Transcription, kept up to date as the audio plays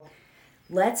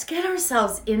let's get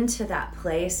ourselves into that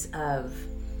place of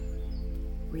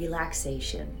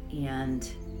relaxation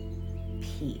and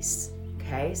peace.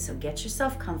 Okay, so get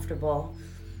yourself comfortable.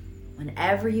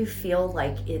 Whenever you feel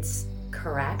like it's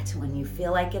correct, when you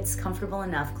feel like it's comfortable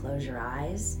enough, close your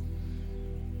eyes.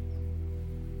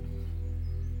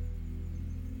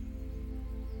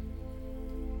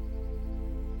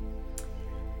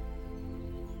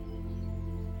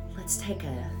 Let's take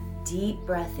a deep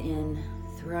breath in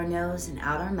through our nose and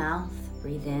out our mouth.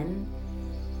 Breathe in.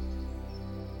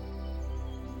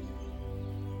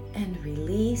 And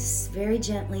release very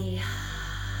gently.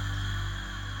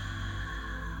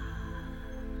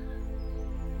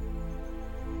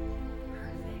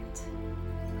 Perfect.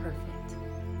 Perfect.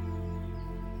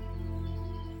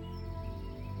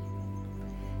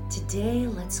 Today,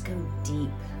 let's go deep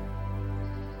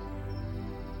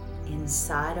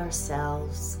inside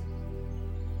ourselves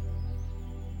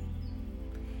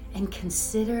and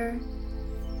consider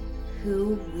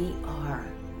who we are.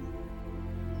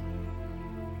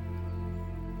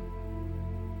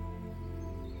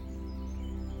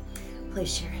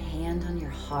 Place your hand on your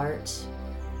heart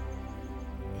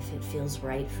if it feels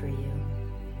right for you.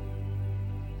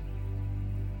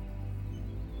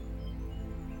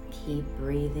 Keep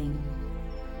breathing.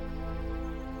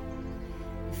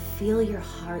 Feel your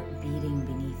heart beating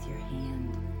beneath your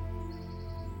hand.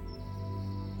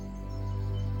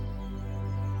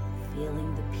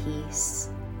 Feeling the peace.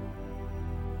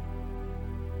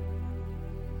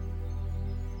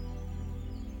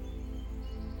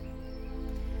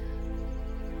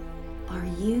 Are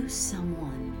you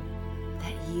someone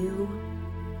that you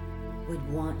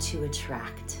would want to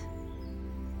attract?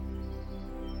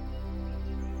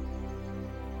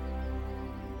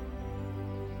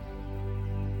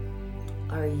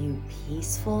 Are you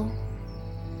peaceful?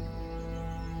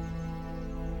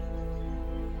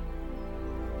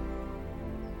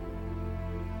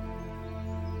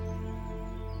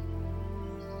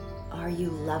 Are you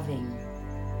loving?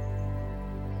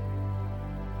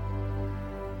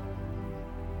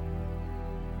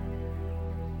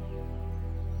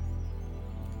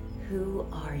 Who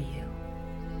are you?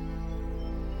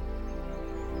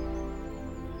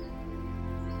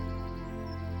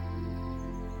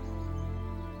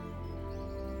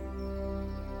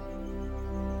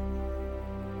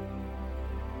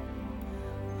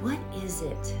 What is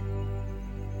it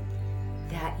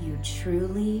that you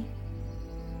truly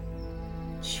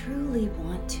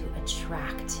want to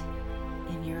attract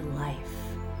in your life?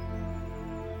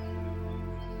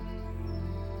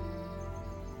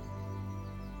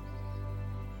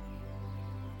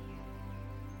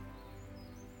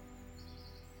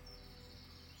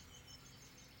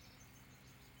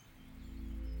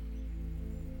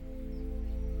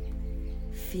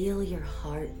 Feel your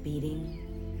heart beating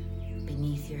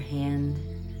beneath your hand.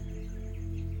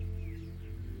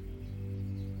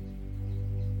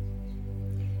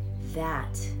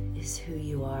 That is who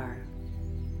you are.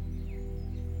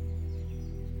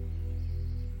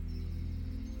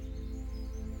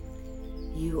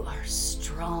 You are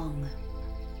strong.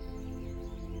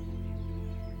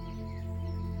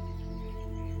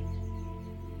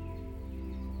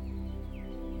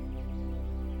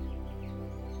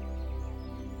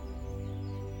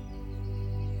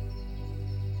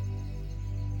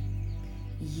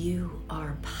 You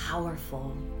are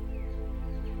powerful.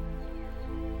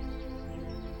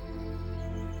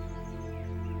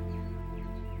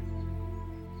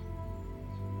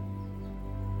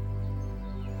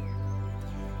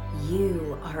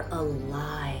 You are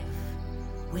alive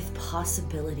with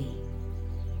possibility.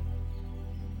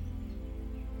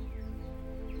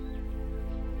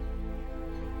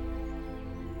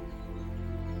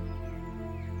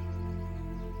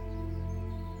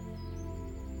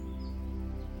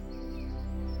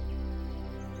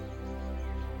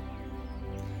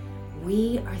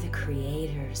 We are the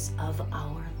creators of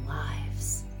our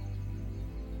lives.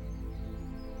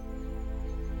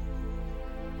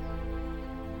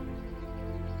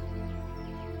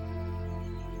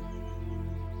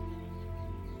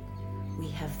 We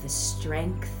have the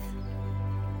strength,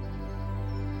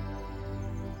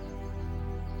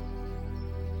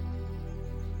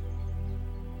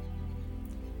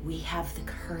 we have the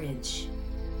courage,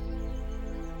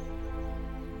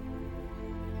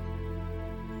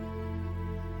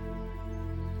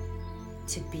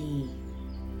 to be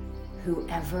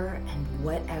whoever and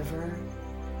whatever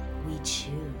we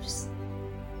choose.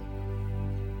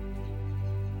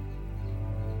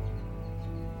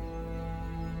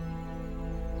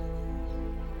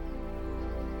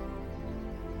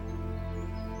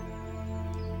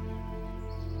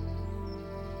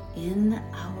 In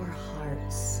our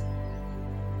hearts,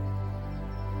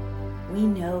 we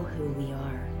know who we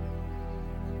are.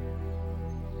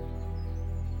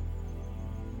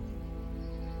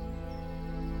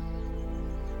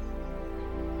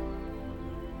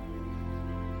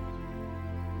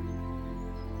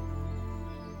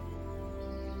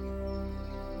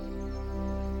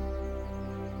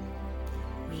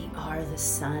 We are the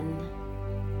sun.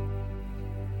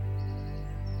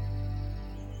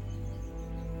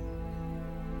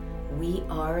 We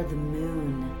are the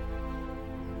moon.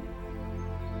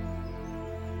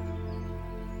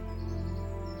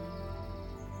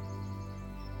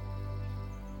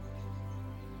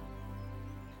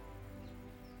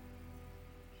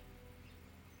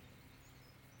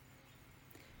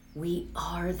 We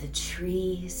are the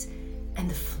trees and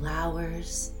the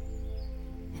flowers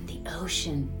and the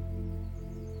ocean.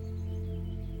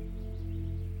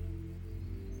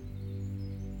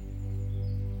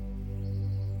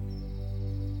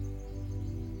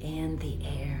 And the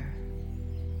air.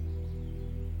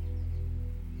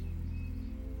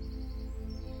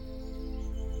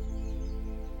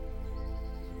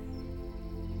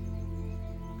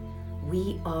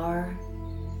 We are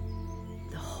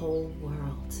the whole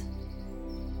world.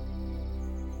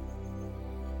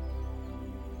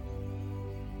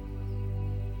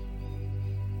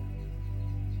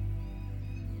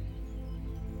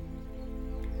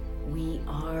 We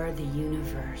are the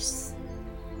universe.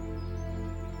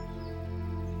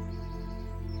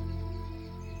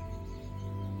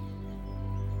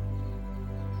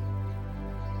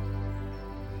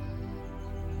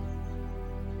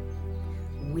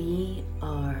 We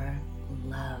are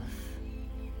love.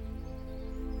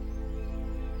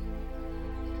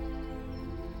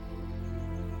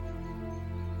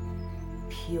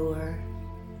 Pure,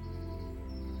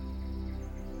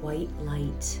 white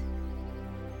light.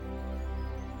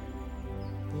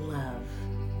 Love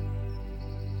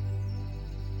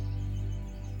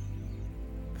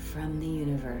from the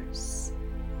universe.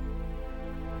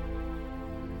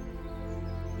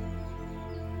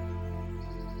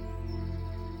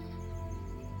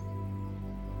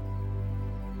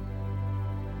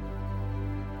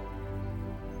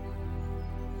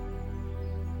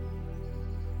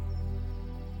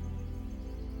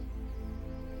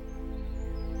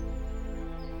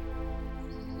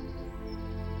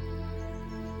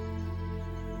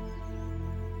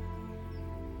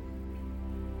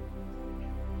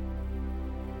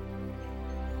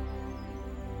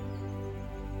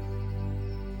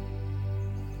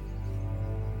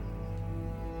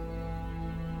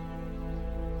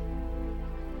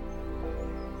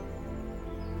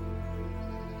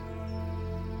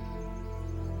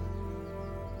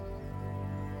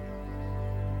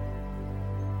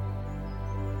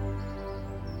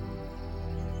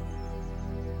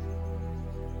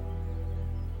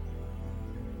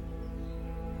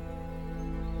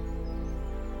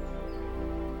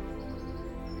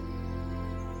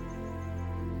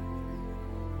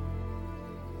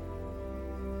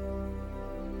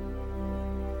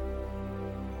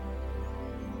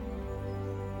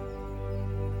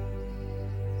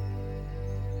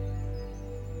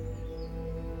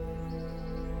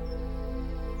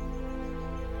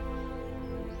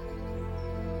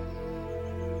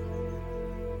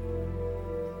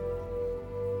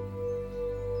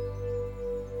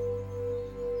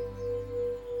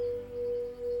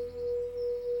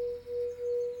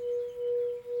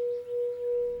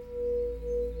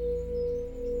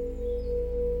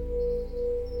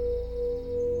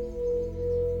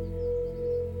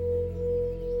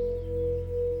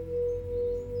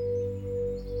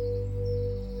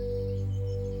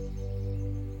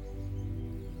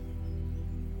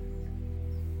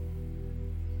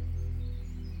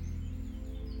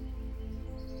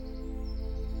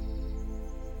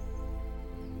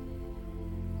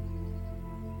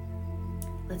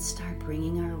 Let's start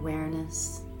bringing our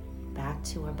awareness back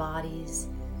to our bodies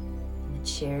and the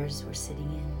chairs we're sitting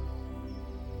in.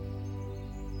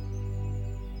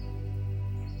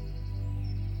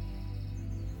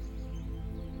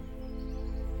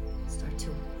 Start to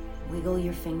wiggle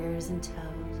your fingers and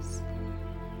toes.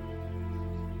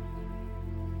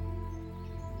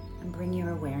 And bring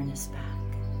your awareness back.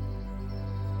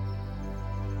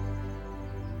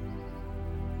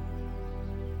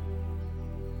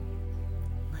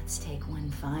 Let's take one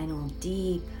final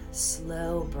deep,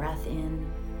 slow breath in.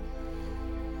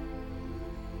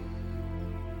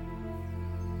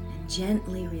 And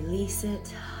gently release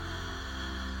it.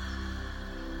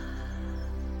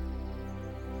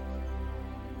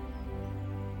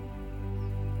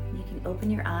 You can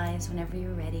open your eyes whenever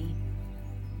you're ready.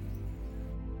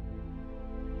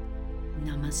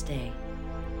 Namaste.